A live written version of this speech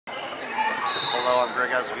Hello, I'm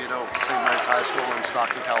Greg Azevedo, St. Mary's High School in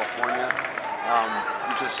Stockton, California. We're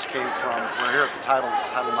here at the Title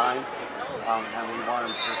IX, and we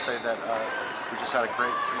wanted to say that we just had a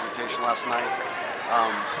great presentation last night.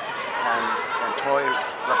 And Toy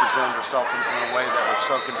represented herself in a way that was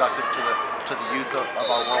so conducive to the youth of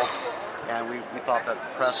our world. And we thought that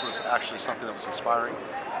the press was actually something that was inspiring.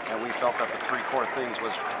 And we felt that the three core things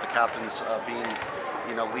was the captains being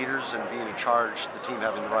leaders and being in charge, the team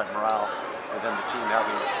having the right morale, and then the team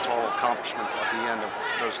having total accomplishments at the end of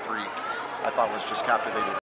those three, I thought was just captivating.